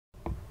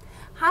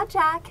Hi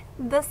Jack,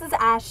 this is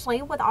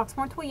Ashley with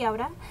Oxmoor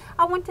Toyota.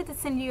 I wanted to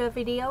send you a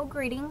video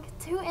greeting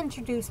to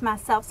introduce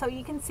myself so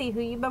you can see who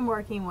you've been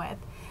working with.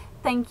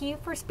 Thank you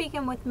for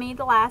speaking with me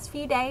the last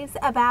few days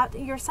about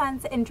your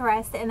son's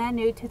interest in a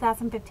new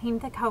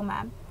 2015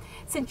 Tacoma.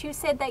 Since you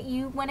said that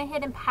you went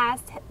ahead and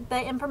passed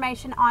the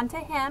information on to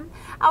him,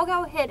 I'll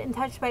go ahead and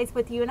touch base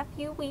with you in a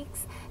few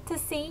weeks to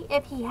see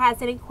if he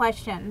has any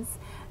questions.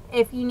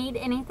 If you need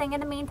anything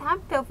in the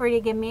meantime, feel free to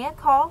give me a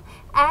call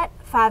at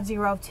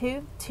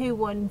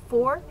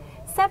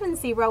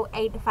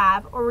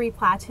 502-214-7085 or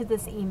reply to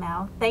this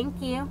email.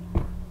 Thank you.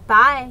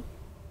 Bye.